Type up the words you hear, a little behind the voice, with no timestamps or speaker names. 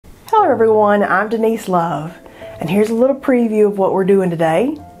Hello everyone, I'm Denise Love, and here's a little preview of what we're doing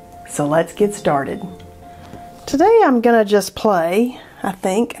today. So let's get started. Today I'm gonna just play, I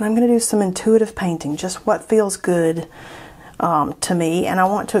think, and I'm gonna do some intuitive painting, just what feels good to me. And I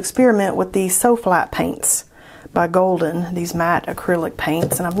want to experiment with these SoFlat paints by Golden, these matte acrylic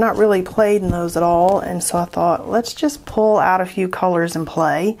paints, and I've not really played in those at all, and so I thought let's just pull out a few colors and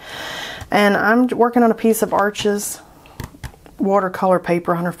play. And I'm working on a piece of Arches watercolor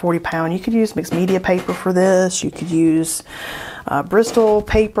paper, 140 pound. You could use mixed media paper for this. You could use Bristol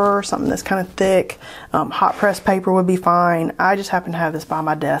paper, something that's kind of thick. Hot press paper would be fine. I just happen to have this by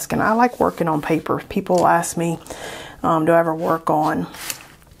my desk, and I like working on paper. People ask me, do I ever work on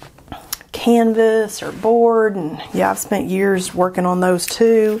canvas or board? And yeah, I've spent years working on those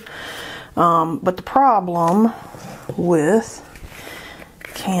too. But the problem with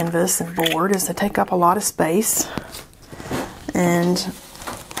canvas and board is they take up a lot of space. And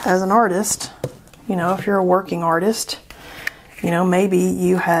as an artist, you know, if you're a working artist, you know, maybe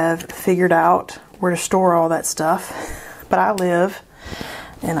you have figured out where to store all that stuff. But I live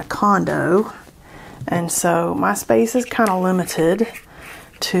in a condo, and so my space is kind of limited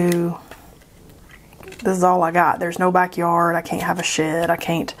to, this is all I got. There's no backyard. I can't have a shed. I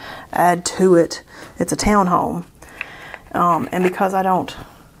can't add to it. It's a townhome. And because I don't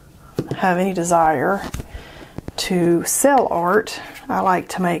have any desire to sell art, I like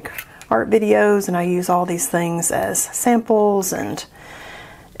to make art videos, and I use all these things as samples and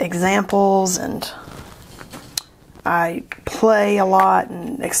examples, and I play a lot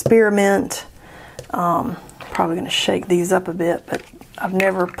and experiment. Probably going to shake these up a bit, but I've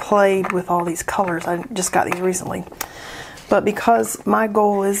never played with all these colors. I just got these recently. But because my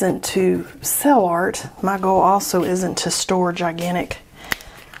goal isn't to sell art, my goal also isn't to store gigantic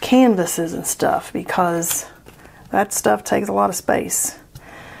canvases and stuff, because that stuff takes a lot of space.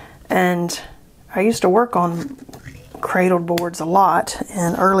 And I used to work on cradled boards a lot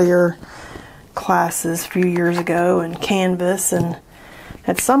in earlier classes a few years ago, and canvas, and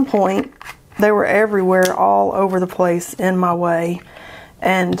at some point they were everywhere, all over the place, in my way,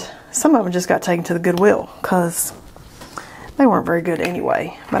 and some of them just got taken to the Goodwill because they weren't very good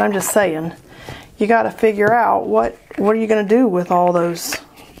anyway. But I'm just saying, you got to figure out what are you going to do with all those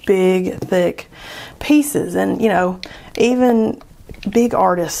big, thick pieces. And you know, even big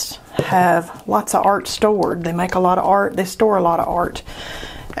artists have lots of art stored. They make a lot of art, they store a lot of art.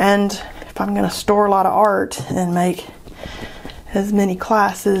 And if I'm going to store a lot of art and make as many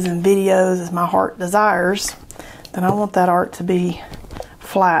classes and videos as my heart desires, then I want that art to be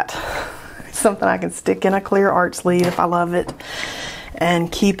flat. Something I can stick in a clear art sleeve if I love it,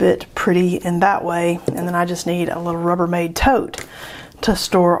 and keep it pretty in that way. And then I just need a little Rubbermaid tote to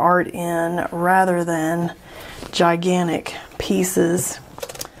store art in, rather than gigantic pieces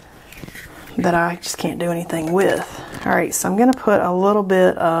that I just can't do anything with. Alright, so I'm going to put a little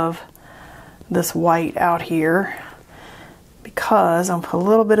bit of this white out here, because I'm going to put a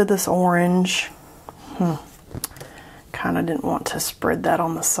little bit of this orange. Kind of didn't want to spread that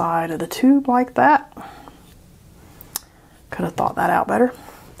on the side of the tube like that. Could have thought that out better.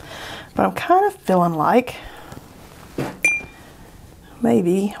 But I'm kind of feeling like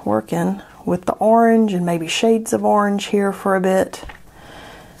maybe working with the orange and maybe shades of orange here for a bit,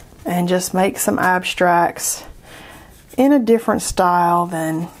 and just make some abstracts in a different style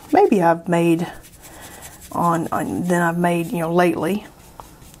than maybe I've made you know, lately,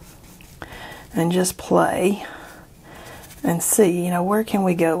 and just play and see, you know, where can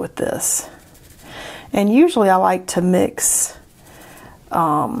we go with this. And usually I like to mix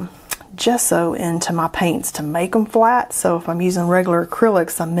gesso into my paints to make them flat. So if I'm using regular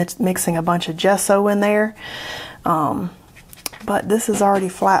acrylics, I'm mixing a bunch of gesso in there. But this is already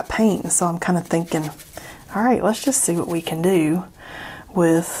flat paint, so I'm kind of thinking, all right, let's just see what we can do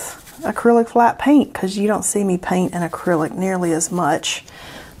with acrylic flat paint, because you don't see me paint in acrylic nearly as much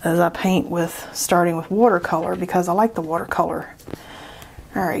as I paint with, starting with watercolor, because I like the watercolor.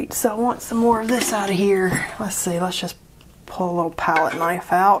 All right, so I want some more of this out of here. Let's see, let's just pull a little palette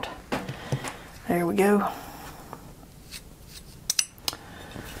knife out. There we go.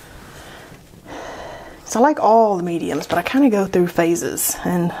 So I like all the mediums, but I kind of go through phases.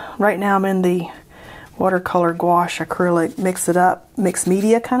 And right now I'm in the watercolor, gouache, acrylic, mix it up, mixed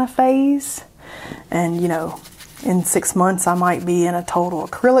media kind of phase. And you know, in 6 months I might be in a total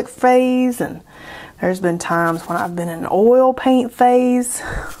acrylic phase, and there's been times when I've been in an oil paint phase.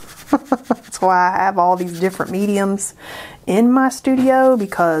 That's why I have all these different mediums in my studio,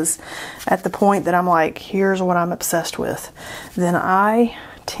 because at the point that I'm like, here's what I'm obsessed with, then I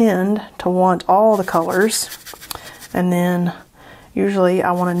tend to want all the colors, and then Usually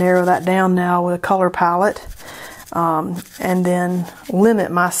I want to narrow that down now with a color palette, and then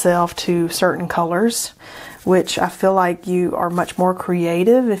limit myself to certain colors, which I feel like you are much more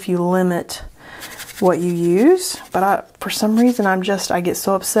creative if you limit what you use. But for some reason I get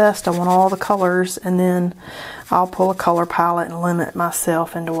so obsessed. I want all the colors, and then I'll pull a color palette and limit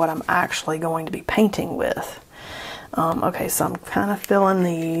myself into what I'm actually going to be painting with. Okay, so I'm kind of filling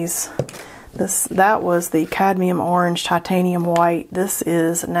these. That was the cadmium orange, titanium white. This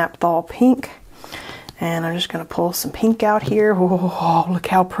is naphthol pink, and I'm just going to pull some pink out here. Oh, look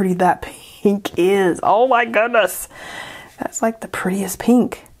how pretty that pink is. Oh my goodness, that's like the prettiest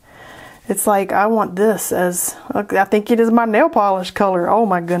pink. It's like I want this as, I think it is my nail polish color. Oh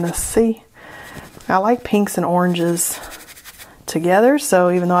my goodness, see? I like pinks and oranges together,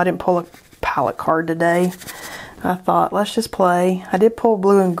 so even though I didn't pull a palette card today, I thought, let's just play. I did pull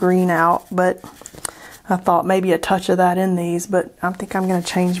blue and green out, but I thought maybe a touch of that in these, but I think I'm going to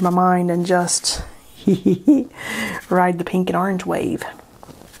change my mind and just ride the pink and orange wave.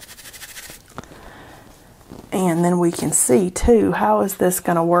 And then we can see too, how is this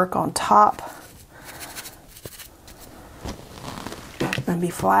going to work on top? Going to be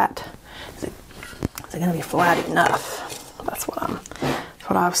flat? Is it going to be flat enough? That's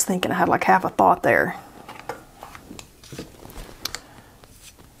what I was thinking. I had like half a thought there.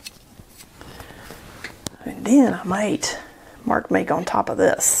 And then I might make on top of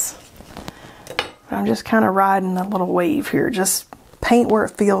this. But I'm just kind of riding a little wave here. Just paint where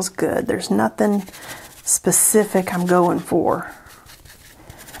it feels good. There's nothing specific I'm going for.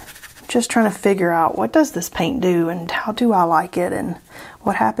 I'm just trying to figure out, what does this paint do and how do I like it, and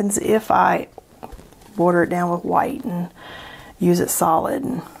what happens if I water it down with white and use it solid,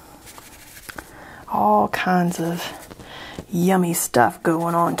 and all kinds of yummy stuff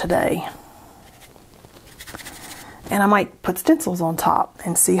going on today. And I might put stencils on top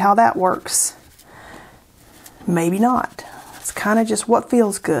and see how that works. Maybe not. It's kind of just what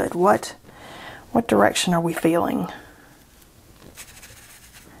feels good. What direction are we feeling?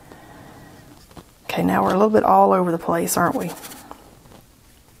 Okay, now we're a little bit all over the place, aren't we?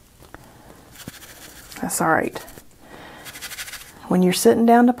 That's all right. When you're sitting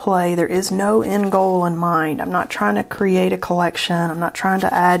down to play, there is no end goal in mind. I'm not trying to create a collection. I'm not trying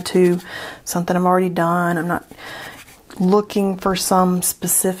to add to something I've already done. I'm not looking for some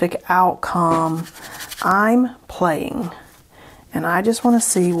specific outcome. I'm playing. And I just want to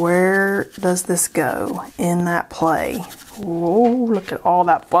see, where does this go in that play? Whoa, look at all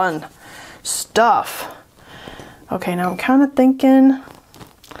that fun stuff. Okay, now I'm kind of thinking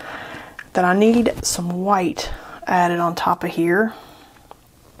that I need some white added on top of here.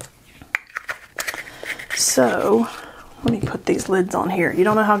 So, let me put these lids on here. You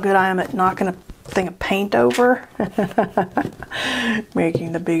don't know how good I am at knocking a thing of paint over.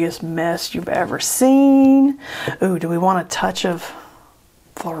 Making the biggest mess you've ever seen. Ooh, do we want a touch of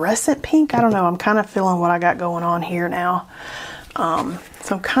fluorescent pink? I don't know. I'm kind of feeling what I got going on here now.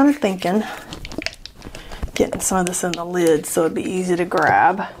 So I'm kind of thinking getting some of this in the lid so it'd be easy to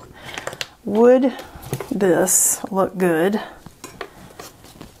grab. Would this look good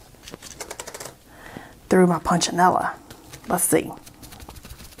through my punchinella? Let's see.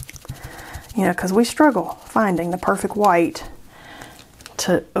 You know, because we struggle finding the perfect white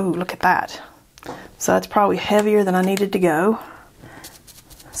to, oh, look at that. So that's probably heavier than I needed to go.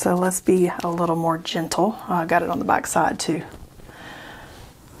 So let's be a little more gentle. Oh, I got it on the back side too.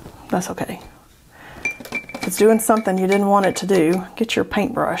 That's okay. If it's doing something you didn't want it to do, get your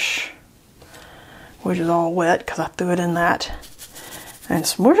paintbrush, which is all wet because I threw it in that, and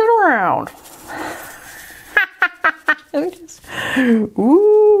smoosh it around.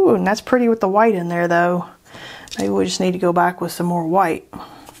 Ooh, and that's pretty with the white in there though. Maybe we just need to go back with some more white.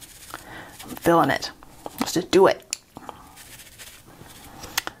 I'm feeling it. Let's just do it.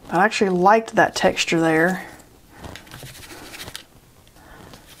 I actually liked that texture there.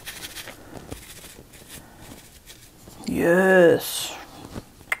 Yes.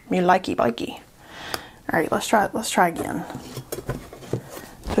 Me likey. Alright, let's try again.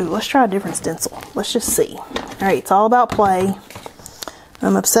 Ooh, let's try a different stencil. Let's just see. Alright, it's all about play.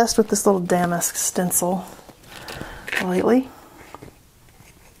 I'm obsessed with this little damask stencil lately.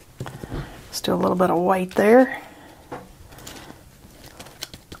 Let's do a little bit of white there.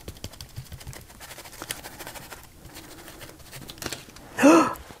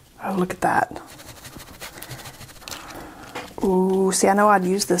 Oh, look at that. Ooh, see, I know I'd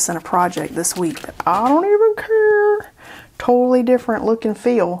use this in a project this week, but I don't even care. Totally different look and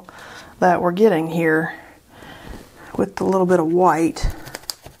feel that we're getting here with a little bit of white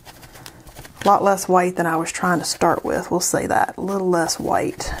A lot less white than I was trying to start with. We'll say that. A little less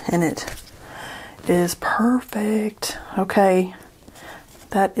white. And it is perfect. Okay.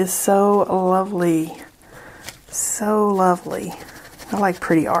 That is so lovely. So lovely. I like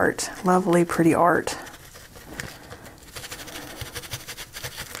pretty art. Lovely, pretty art.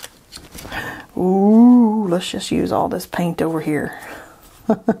 Ooh, let's just use all this paint over here.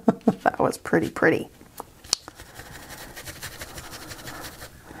 That was pretty.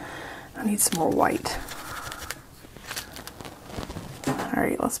 I need some more white.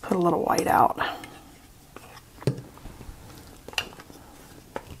 Alright, let's put a little white out.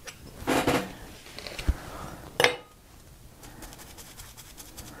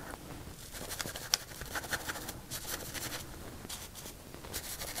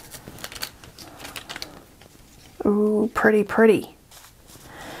 Ooh, pretty.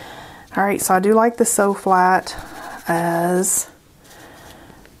 Alright, so I do like the SoFlat as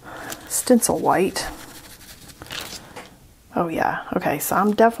stencil white. Oh yeah, okay, so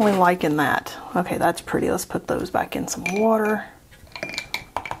I'm definitely liking that. Okay, that's pretty. Let's put those back in some water.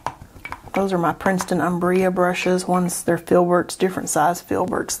 Those are my Princeton Umbria brushes. One's their filberts, different size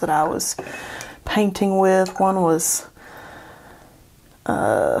filberts that I was painting with. One was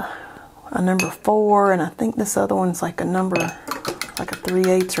a number 4, and I think this other one's like a number, like a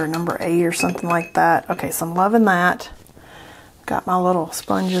 3/8 or a number 8 or something like that. Okay, so I'm loving that. Got my little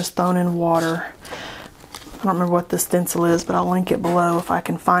sponges thrown in water. I don't remember what the stencil is, but I'll link it below if I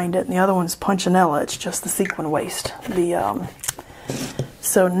can find it. And the other one's Punchinella. It's just the sequin waste.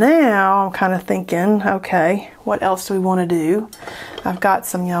 So now I'm kind of thinking, okay, what else do we want to do? I've got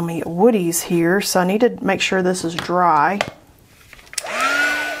some yummy woodies here, so I need to make sure this is dry.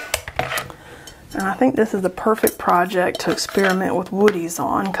 And I think this is the perfect project to experiment with woodies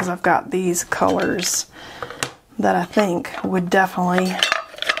on, because I've got these colors that I think would definitely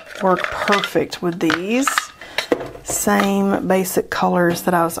work perfect with these. Same basic colors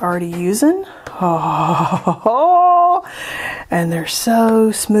that I was already using. Oh, and they're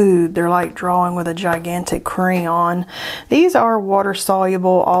so smooth. They're like drawing with a gigantic crayon. These are water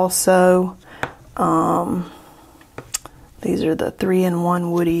soluble also. These are the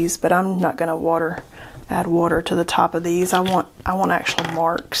 3-in-1 woodies, but I'm not going to add water to the top of these. I want actual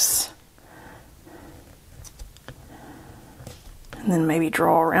marks. And then maybe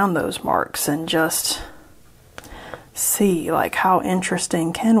draw around those marks and just see like how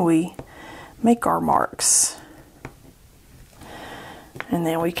interesting can we make our marks. And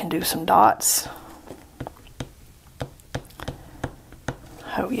then we can do some dots.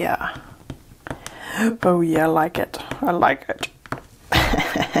 Oh yeah. Oh yeah, I like it. I like it.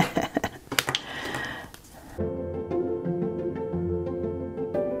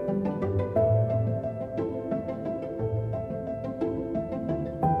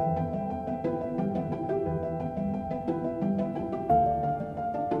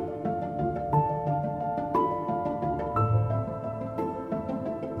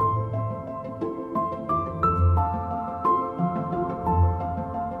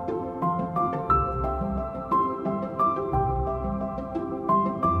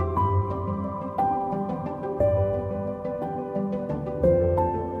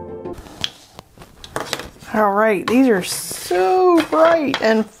 Alright, these are so bright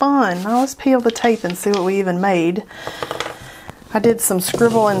and fun. Now let's peel the tape and see what we even made. I did some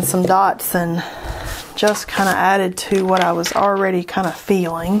scribble and some dots and just kind of added to what I was already kind of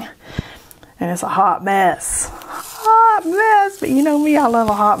feeling. And it's a hot mess. Hot mess, but you know me, I love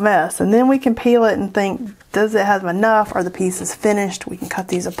a hot mess. And then we can peel it and think, does it have enough? Are the pieces finished? We can cut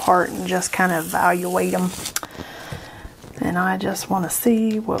these apart and just kind of evaluate them. And I just want to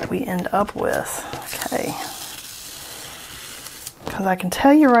see what we end up with. Okay. Because I can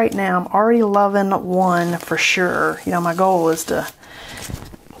tell you right now, I'm already loving one for sure. You know, my goal is to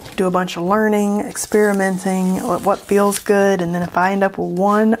do a bunch of learning, experimenting, what feels good. And then if I end up with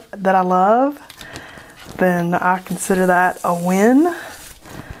one that I love, then I consider that a win.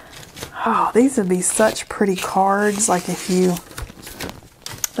 Oh, these would be such pretty cards. Like if you,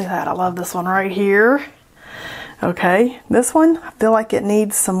 look at that, I love this one right here. Okay, this one, I feel like it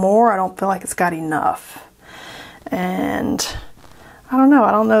needs some more. I don't feel like it's got enough. And I don't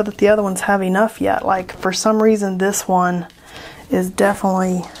know that the other ones have enough yet. Like for some reason this one is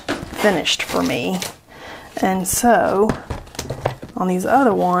definitely finished for me. And so on these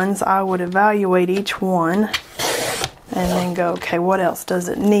other ones, I would evaluate each one and then go, okay, what else does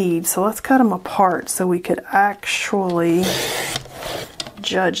it need? So let's cut them apart so we could actually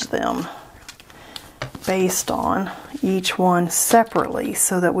judge them based on each one separately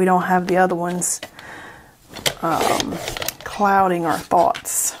so that we don't have the other ones clouding our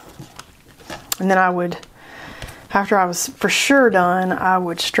thoughts. And then I would, after I was for sure done, I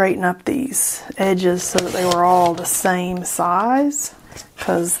would straighten up these edges so that they were all the same size,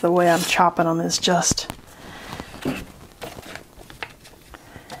 because the way I'm chopping them is just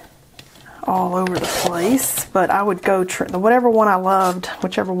all over the place. But I would go whatever one I loved,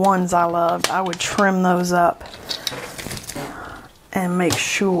 whichever ones I loved, I would trim those up and make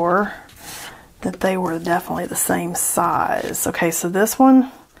sure that they were definitely the same size. Okay, so this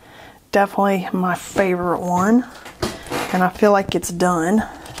one, definitely my favorite one, and I feel like it's done.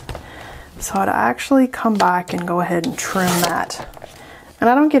 So I'd actually come back and go ahead and trim that. And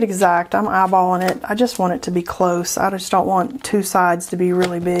I don't get exact, I'm eyeballing it. I just want it to be close. I just don't want two sides to be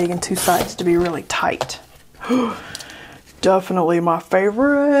really big and two sides to be really tight. Definitely my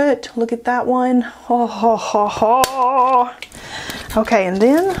favorite. Look at that one. Oh, ho, ho, ho. Okay, and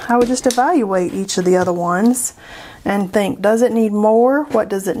then I would just evaluate each of the other ones and think, does it need more? What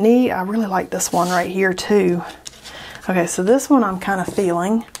does it need? I really like this one right here too. Okay, so this one I'm kind of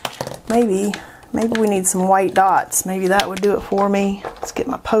feeling, maybe we need some white dots. Maybe that would do it for me. Let's get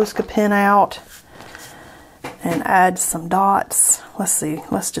my Posca pen out and add some dots. Let's see,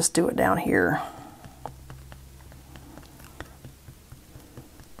 let's just do it down here.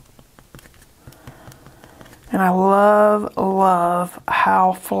 And I love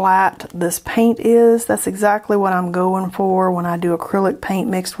how flat this paint is. That's exactly what I'm going for when I do acrylic paint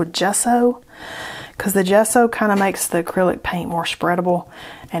mixed with gesso, because the gesso kind of makes the acrylic paint more spreadable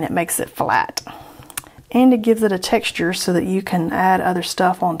and it makes it flat. And it gives it a texture so that you can add other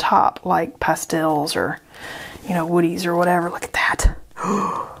stuff on top, like pastels or, you know, woodies or whatever. Look at that.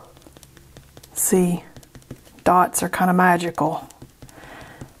 See, dots are kind of magical.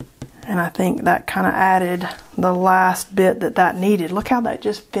 And I think that kind of added the last bit that needed. Look how that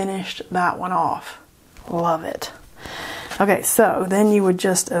just finished that one off. Love it. Okay, so then you would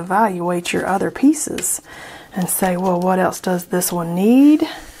just evaluate your other pieces and say, well, what else does this one need?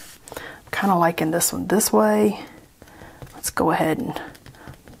 Kind of liking this one this way. Let's go ahead and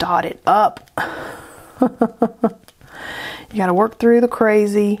dot it up. You got to work through the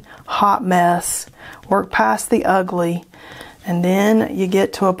crazy, hot mess, work past the ugly, and then you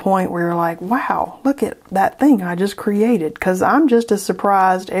get to a point where you're like, wow, look at that thing I just created. Because I'm just as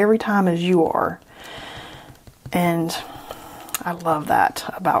surprised every time as you are. And I love that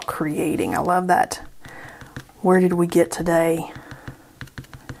about creating. I love that. Where did we get today?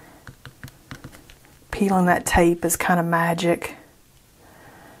 Peeling that tape is kind of magic.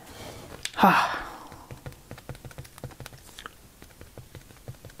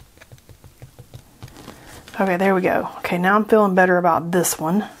 Okay, there we go. Okay, now I'm feeling better about this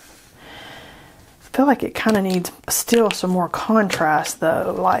one. I feel like it kind of needs still some more contrast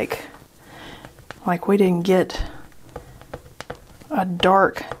though. Like we didn't get a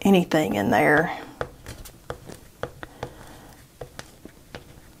dark anything in there.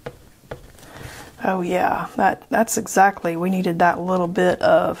 Oh yeah, that's exactly, we needed that little bit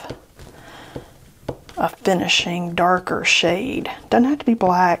of a finishing darker shade. Doesn't have to be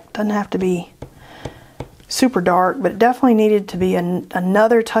black, doesn't have to be super dark, but it definitely needed to be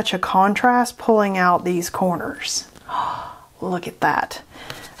another touch of contrast pulling out these corners. Look at that.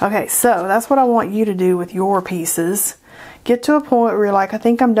 Okay, so that's what I want you to do with your pieces. Get to a point where you're like, I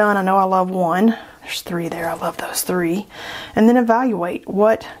think I'm done. I know I love one. There's three there. I love those three. And then evaluate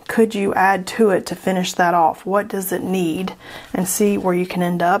what could you add to it to finish that off. What does it need? And see where you can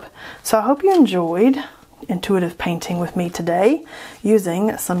end up. So I hope you enjoyed intuitive painting with me today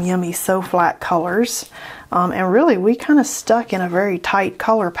using some yummy SoFlat colors. And really we kind of stuck in a very tight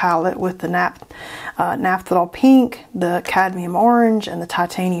color palette with the Naphthol pink, the cadmium orange, and the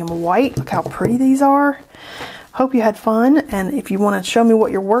titanium white. Look how pretty these are. Hope you had fun, and if you want to show me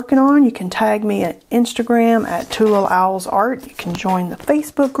what you're working on, you can tag me at Instagram at Two Little Owls Art. You can join the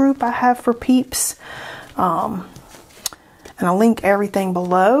Facebook group I have for peeps, and I'll link everything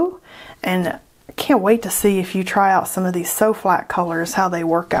below. And I can't wait to see if you try out some of these SoFlat colors, how they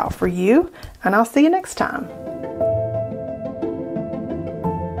work out for you, and I'll see you next time.